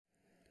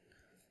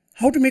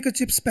How to make a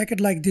chips packet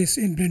like this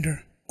in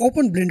Blender.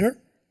 Open Blender.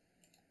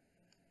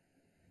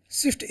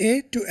 Shift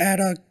A to add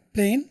a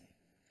plane.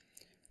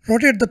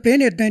 Rotate the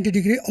plane at 90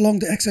 degrees along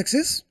the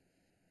x-axis.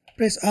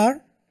 Press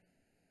R,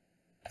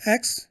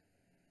 X,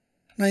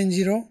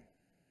 90,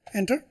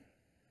 enter.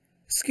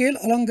 Scale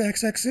along the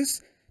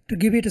x-axis to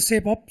give it a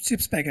shape of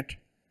chips packet.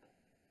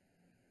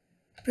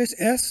 Press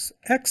S,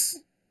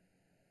 X.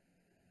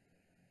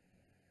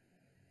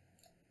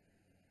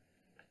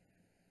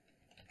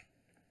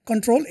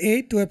 Control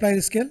A to apply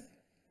the scale.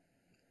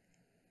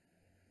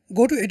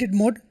 Go to edit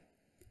mode.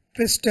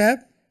 Press tab.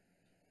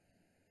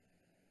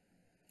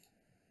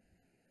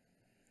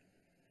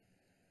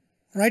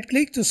 Right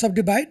click to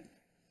subdivide.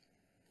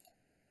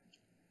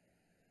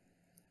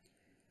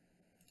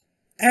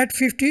 Add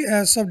 50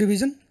 as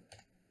subdivision.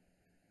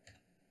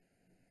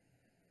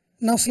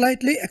 Now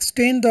slightly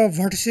extend the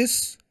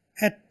vertices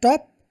at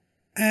top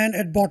and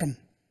at bottom.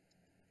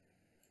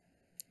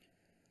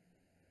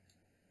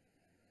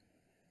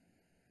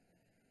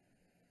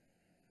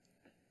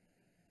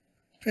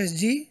 Press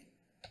G,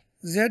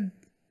 Z.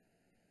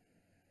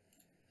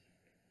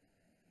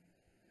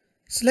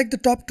 Select the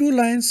top two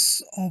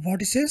lines of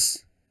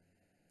vertices.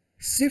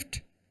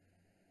 Shift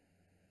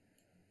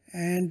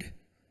and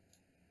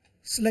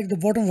select the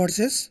bottom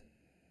vertices.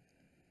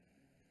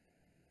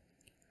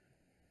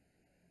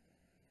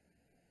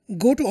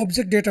 Go to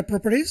Object Data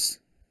Properties.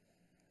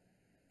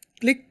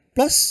 Click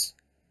plus.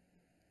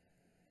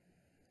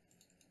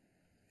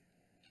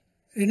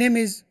 Rename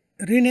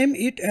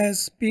it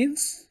as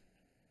pins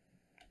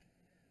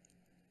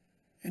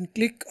and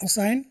click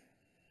Assign.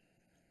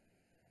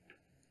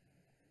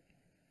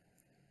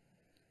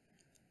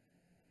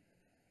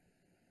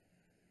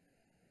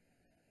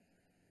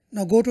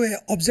 Now go to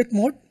Object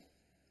Mode.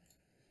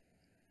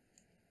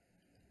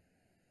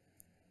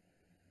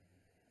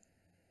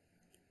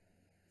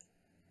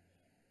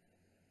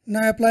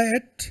 Now apply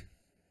it.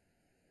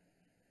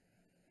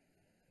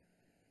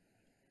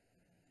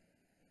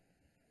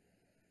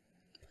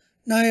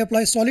 Now I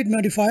apply solid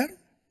modifier.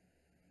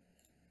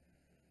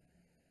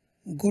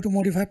 Go to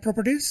Modify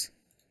Properties.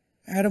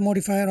 Add a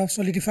modifier of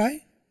Solidify.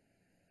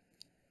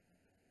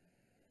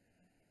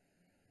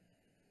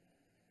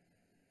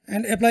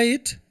 And apply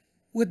it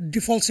with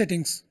default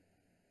settings.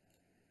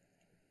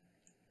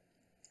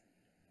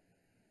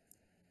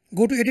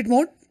 Go to Edit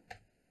Mode.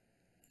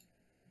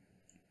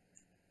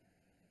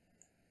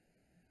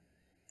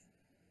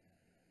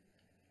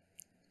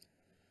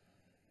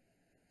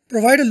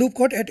 Provide a loop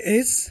cut at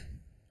edge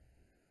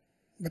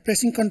by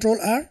pressing Ctrl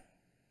R.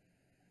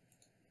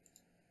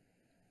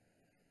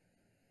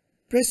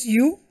 Press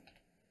U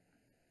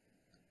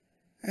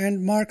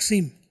and mark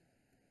seam.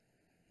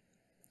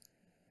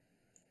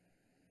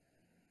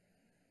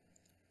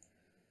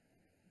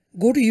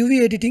 Go to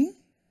UV editing.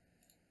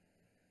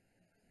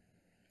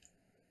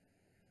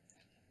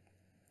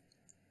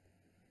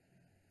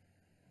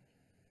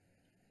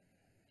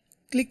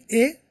 Click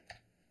A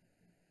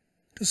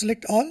to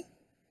select all.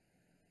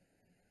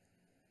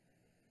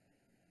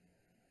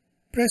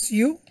 Press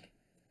U.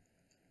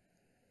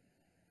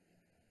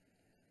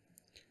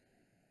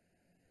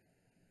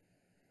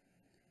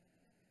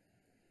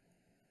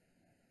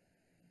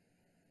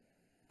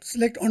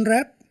 Select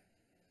Unwrap.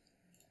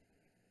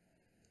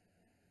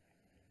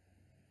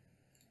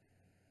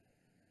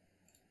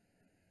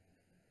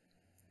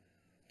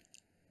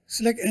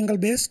 Select Angle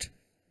Based.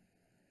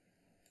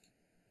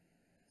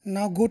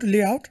 Now go to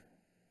Layout.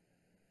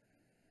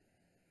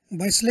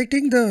 By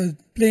selecting the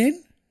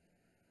plane,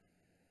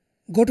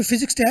 go to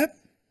Physics tab.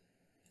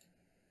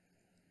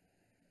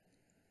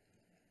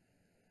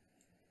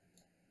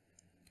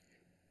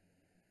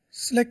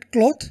 Select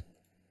Cloth.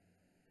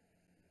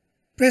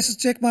 Press a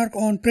check mark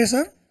on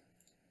pressure.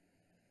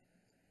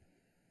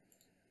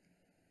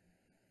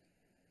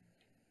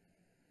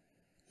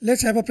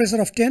 Let's have a pressure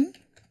of 10.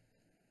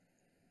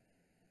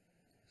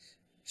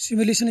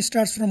 Simulation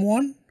starts from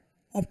 1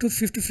 up to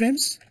 50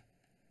 frames.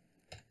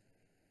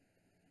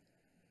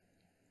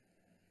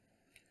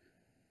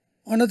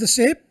 Under the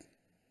shape,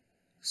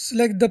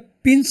 select the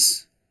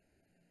pins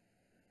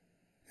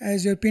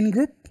as your pin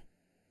group,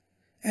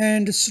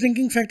 and the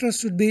shrinking factor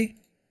should be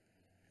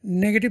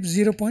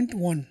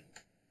 -0.1.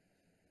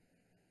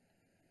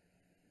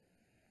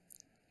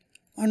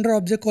 Under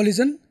Object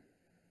Collision,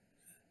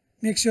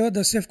 make sure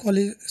the self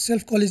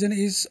collision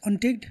is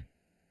unticked,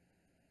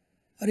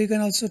 or you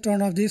can also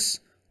turn off this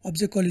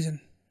Object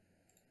Collision.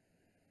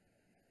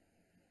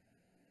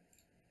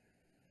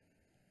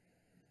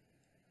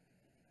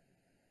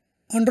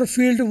 Under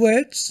Field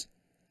Weights,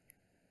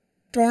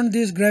 turn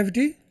this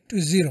gravity to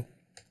 0.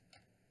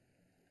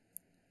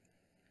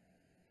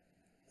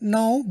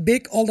 Now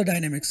bake all the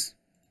dynamics.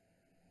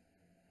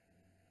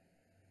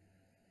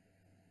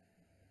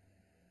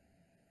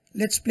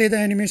 Let's play the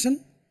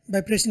animation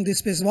by pressing the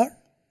spacebar.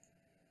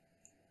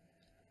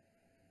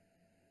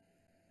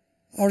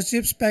 Our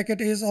chips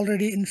packet is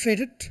already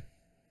inflated.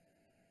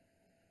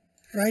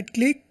 Right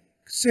click,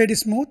 Shade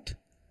Smooth.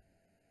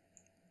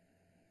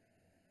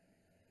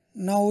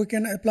 Now we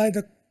can apply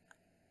the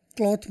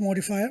cloth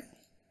modifier.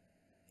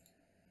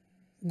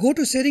 Go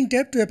to Setting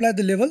tab to apply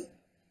the level.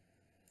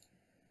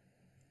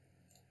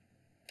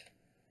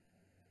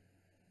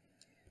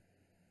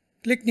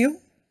 Click New.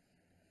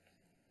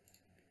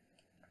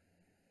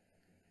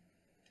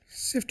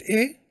 Shift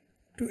A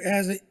to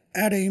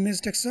add an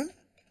image texture.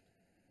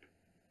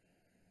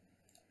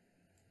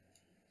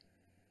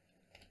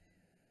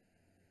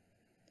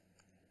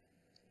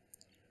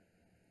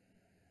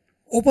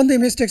 Open the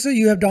image texture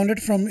you have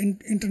downloaded from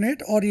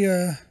internet, or you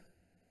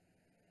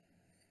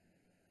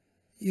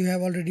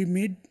have already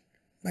made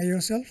by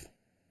yourself.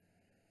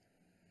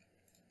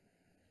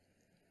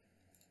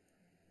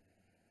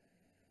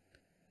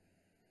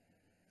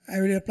 I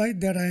will apply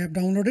that I have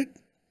downloaded.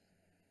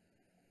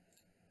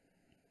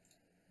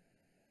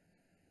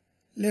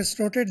 Let's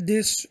rotate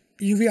this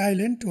UV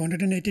island to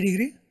 180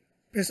 degree.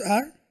 Press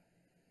R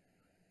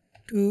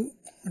to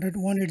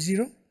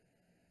 180.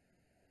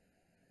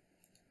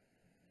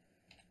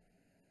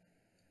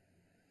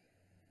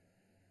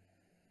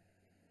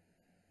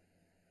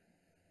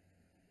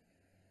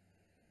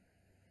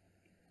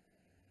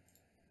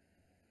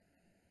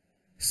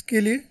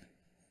 Scale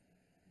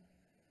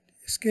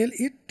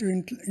it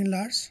to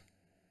enlarge.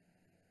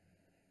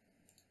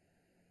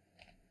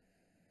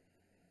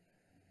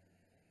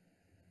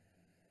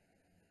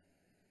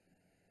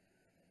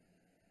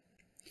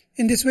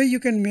 In this way you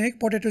can make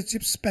potato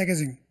chips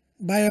packaging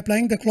by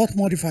applying the cloth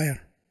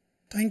modifier.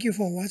 Thank you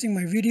for watching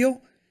my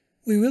video.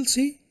 We will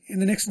see in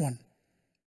the next one.